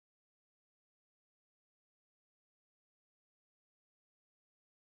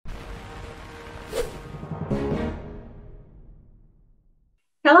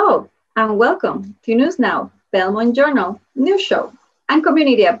Hello, and welcome to News Now, Belmont Journal, News Show, and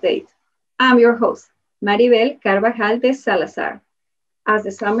Community Update. I'm your host, Maribel Carvajal de Salazar. As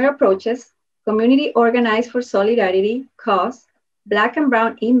the summer approaches, Community Organized for Solidarity, COS, Black and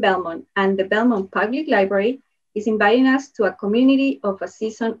Brown in Belmont, and the Belmont Public Library is inviting us to a community of a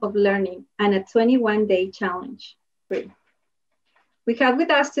season of learning and a 21-day challenge. We have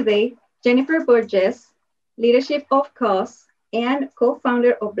with us today Jennifer Burgess, Leadership of COS, and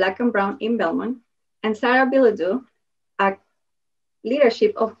co-founder of Black and Brown in Belmont, and Sarah Bilodeau, a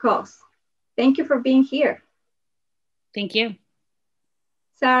leadership of COS. Thank you for being here. Thank you.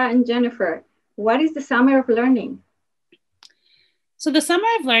 Sarah and Jennifer, what is the Summer of Learning? So the Summer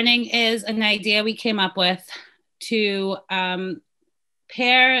of Learning is an idea we came up with to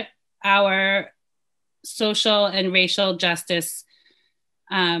pair our social and racial justice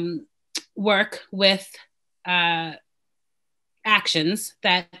work with actions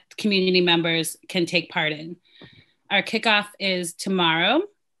that community members can take part in. Our kickoff is tomorrow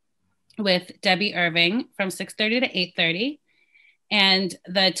with Debbie Irving from 6:30 to 8:30. And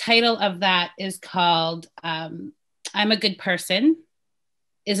the title of that is called I'm a Good Person,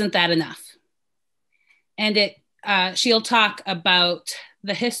 Isn't That Enough? And she'll talk about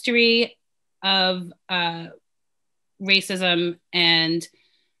the history of racism and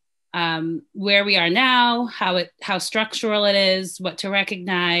where we are now, how structural it is, what to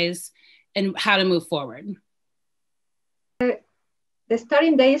recognize, and how to move forward. The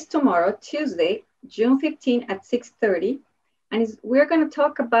starting day is tomorrow, Tuesday, June 15 at 6:30. And we're going to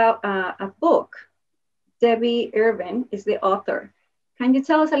talk about a book. Debbie Irving is the author. Can you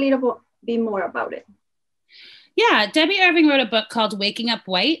tell us a little bit more about it? Yeah, Debbie Irving wrote a book called Waking Up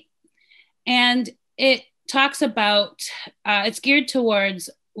White. And it talks about, it's geared towards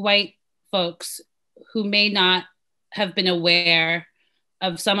white folks who may not have been aware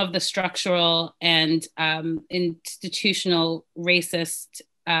of some of the structural and institutional racist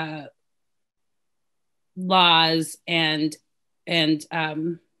laws and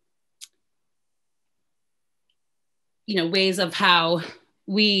ways of how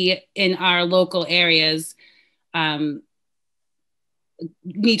we in our local areas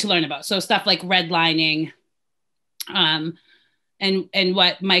need to learn about. So stuff like redlining, and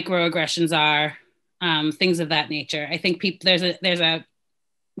what microaggressions are, things of that nature. I think there's a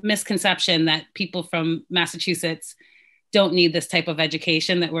misconception that people from Massachusetts don't need this type of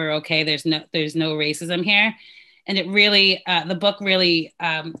education, that we're okay, there's no racism here. And it really, the book really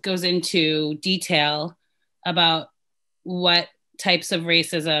goes into detail about what types of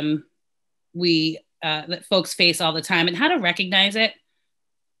racism that folks face all the time and how to recognize it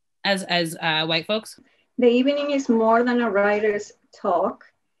as white folks. The evening is more than a writer's talk,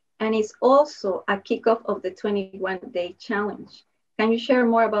 and it's also a kickoff of the 21-day challenge. Can you share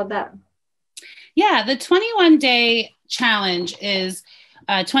more about that? Yeah, the 21-day challenge is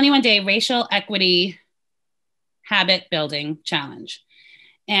a 21-day racial equity habit building challenge.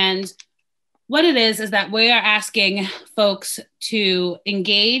 And what it is that we are asking folks to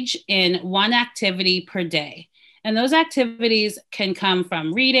engage in one activity per day. And those activities can come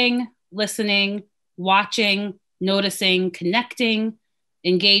from reading, listening, watching, noticing, connecting,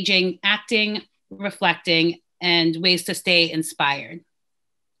 engaging, acting, reflecting, and ways to stay inspired.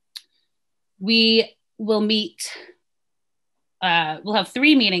 We will meet, we'll have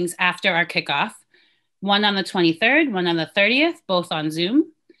 3 meetings after our kickoff, one on the 23rd, one on the 30th, both on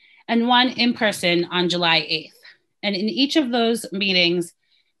Zoom, and one in person on July 8th. And in each of those meetings,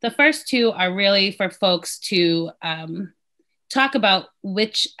 the first 2 are really for folks to talk about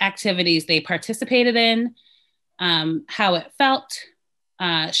which activities they participated in, how it felt,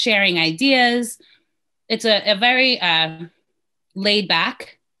 sharing ideas. It's a very laid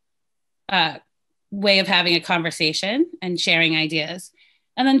back way of having a conversation and sharing ideas.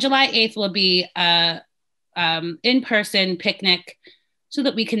 And then July 8th will be a in-person picnic so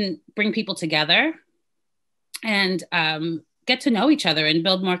that we can bring people together and get to know each other and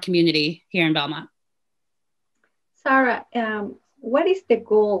build more community here in Belmont. Sarah, what is the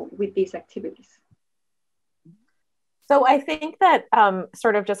goal with these activities? So I think that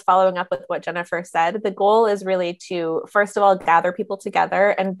sort of just following up with what Jennifer said, the goal is really to, first of all, gather people together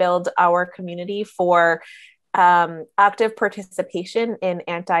and build our community for active participation in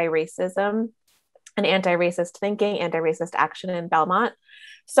anti-racism and anti-racist thinking, anti-racist action in Belmont.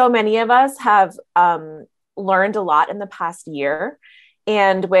 So many of us have learned a lot in the past year.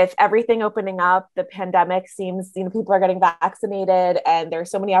 And with everything opening up, the pandemic seems, people are getting vaccinated and there's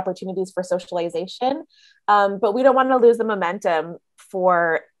so many opportunities for socialization. But we don't want to lose the momentum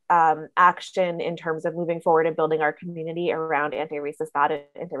for action in terms of moving forward and building our community around anti-racist thought and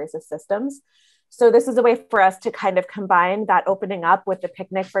anti-racist systems. So this is a way for us to kind of combine that opening up with the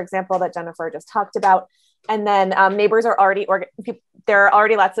picnic, for example, that Jennifer just talked about. And then neighbors are already,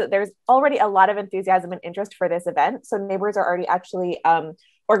 there's already a lot of enthusiasm and interest for this event. So neighbors are already actually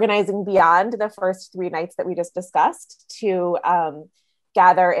organizing beyond the first 3 nights that we just discussed to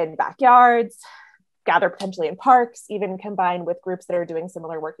gather in backyards, gather potentially in parks, even combine with groups that are doing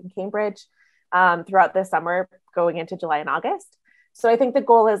similar work in Cambridge throughout the summer, going into July and August. So I think the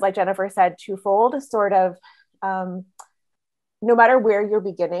goal is, like Jennifer said, twofold, sort of no matter where you're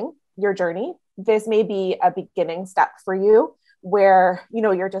beginning your journey, this may be a beginning step for you where, you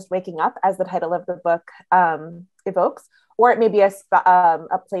know, you're just waking up, as the title of the book evokes, or it may be a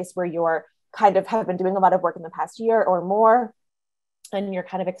place where you're kind of have been doing a lot of work in the past year or more, and you're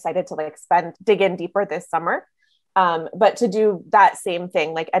kind of excited to like dig in deeper this summer. But to do that same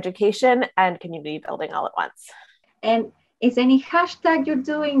thing, like education and community building all at once. And is any hashtag you're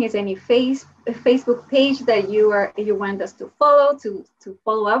doing? Is any Facebook page that you want us to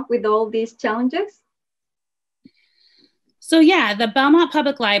follow up with all these challenges? So yeah, the Belmont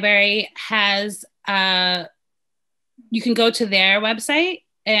Public Library has, you can go to their website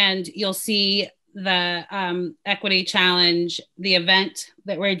and you'll see the equity challenge, the event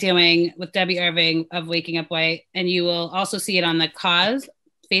that we're doing with Debbie Irving of Waking Up White. And you will also see it on the COS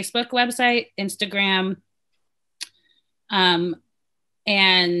Facebook website, Instagram, and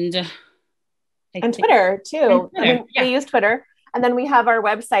Twitter too. And Twitter, yeah. We use Twitter, and then we have our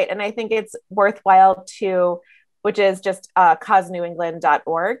website, and I think it's worthwhile which is just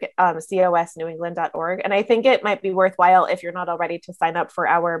cosnewengland.org, cosnewengland.org. And I think it might be worthwhile, if you're not already, to sign up for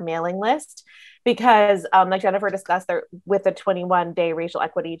our mailing list, because like Jennifer discussed, there with the 21-day racial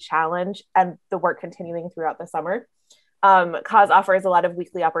equity challenge and the work continuing throughout the summer, COS offers a lot of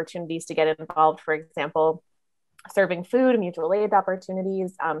weekly opportunities to get involved. For example, serving food, mutual aid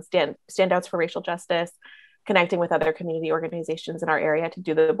opportunities, standouts for racial justice, connecting with other community organizations in our area to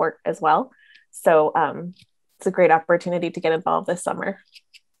do the work as well. So it's a great opportunity to get involved this summer.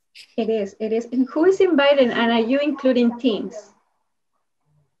 It is. And who is invited, and are you including teens?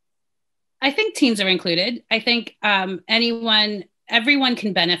 I think teens are included. I think everyone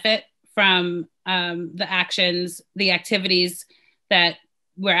can benefit from the actions, the activities that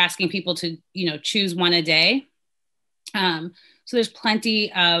we're asking people to, choose one a day. So there's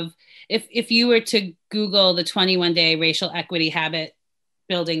plenty of, if you were to Google the 21-day racial equity habit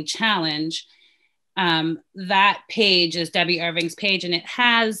building challenge, that page is Debbie Irving's page, and it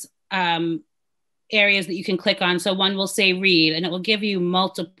has areas that you can click on. So one will say read, and it will give you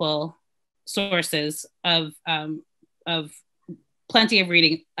multiple sources of plenty of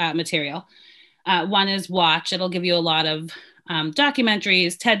reading material. One is watch. It'll give you a lot of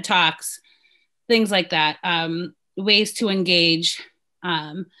documentaries, TED Talks, things like that. Ways to engage.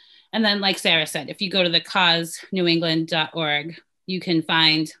 And then, like Sarah said, if you go to the cosnewengland.org, you can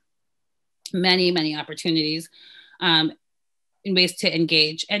find many, many opportunities in ways to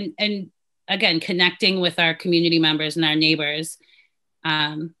engage. And again, connecting with our community members and our neighbors.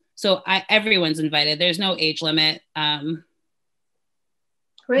 So everyone's invited. There's no age limit.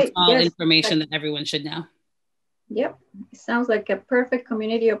 Great. It's all information that everyone should know. Yep, it sounds like a perfect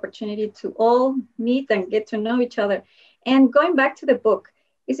community opportunity to all meet and get to know each other. And going back to the book,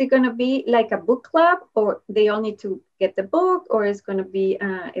 is it going to be like a book club, or they all need to get the book, or is it going to be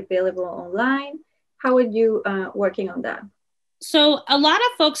available online? How are you working on that? So a lot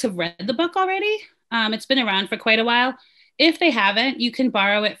of folks have read the book already. It's been around for quite a while. If they haven't, you can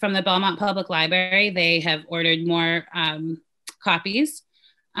borrow it from the Belmont Public Library. They have ordered more copies.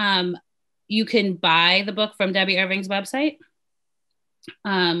 You can buy the book from Debbie Irving's website.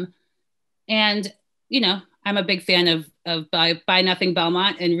 And, I'm a big fan of Buy Nothing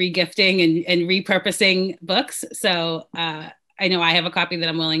Belmont and regifting and repurposing books. So I know I have a copy that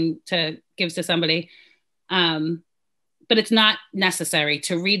I'm willing to give to somebody. But it's not necessary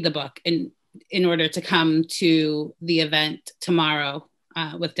to read the book in order to come to the event tomorrow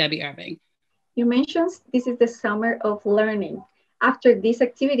with Debbie Irving. You mentioned this is the summer of learning. After this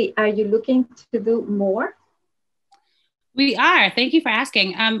activity, are you looking to do more? We are. Thank you for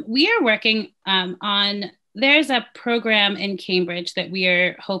asking. We are working there's a program in Cambridge that we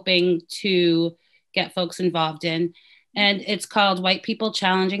are hoping to get folks involved in, and it's called White People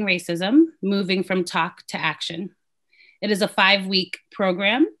Challenging Racism, Moving from Talk to Action. It is a 5-week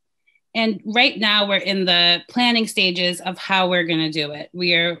program. And right now we're in the planning stages of how we're going to do it.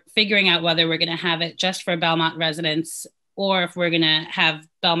 We are figuring out whether we're going to have it just for Belmont residents, or if we're going to have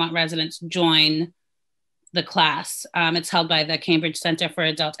Belmont residents join the class. It's held by the Cambridge Center for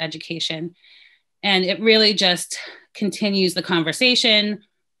Adult Education. And it really just continues the conversation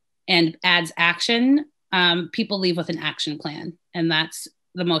and adds action. People leave with an action plan, and that's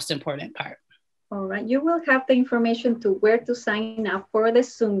the most important part. All right, you will have the information to where to sign up for the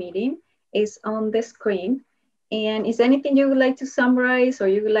Zoom meeting is on the screen. And is there anything you would like to summarize or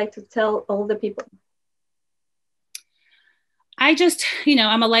you would like to tell all the people? I just,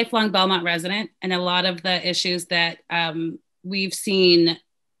 I'm a lifelong Belmont resident, and a lot of the issues that we've seen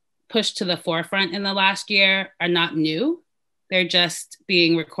pushed to the forefront in the last year are not new. They're just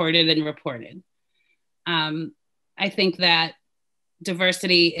being recorded and reported. I think that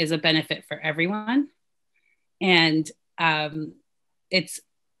diversity is a benefit for everyone. And it's,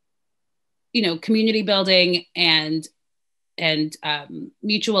 community building and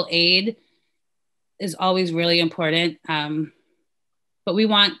mutual aid is always really important. But we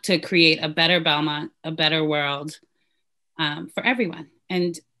want to create a better Belmont, a better world for everyone.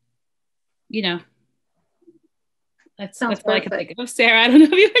 And, that's all I can think of. Sarah, I don't know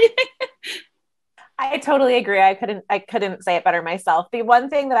if you have anything. I totally agree. I couldn't say it better myself. The one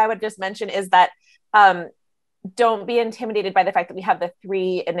thing that I would just mention is that don't be intimidated by the fact that we have the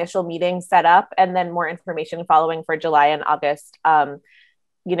 3 initial meetings set up and then more information following for July and August,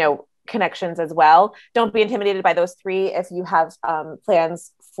 connections as well. Don't be intimidated by those 3. If you have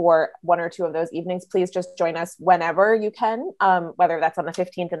plans for 1 or 2 of those evenings, please just join us whenever you can, whether that's on the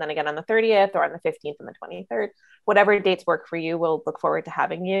 15th and then again on the 30th or on the 15th and the 23rd. Whatever dates work for you, we'll look forward to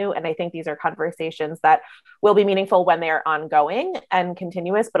having you. And I think these are conversations that will be meaningful when they are ongoing and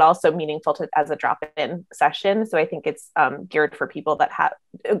continuous, but also meaningful as a drop-in session. So I think it's geared for people that have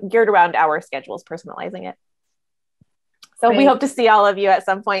geared around our schedules, personalizing it. So Great. We hope to see all of you at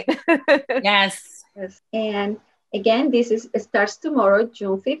some point. Yes. And again, this starts tomorrow,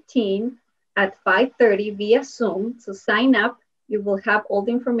 June 15 at 5:30 via Zoom. So sign up. You will have all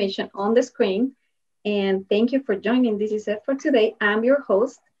the information on the screen. And thank you for joining. This is it for today. I'm your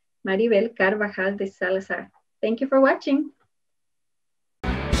host, Maribel Carvajal de Salazar. Thank you for watching.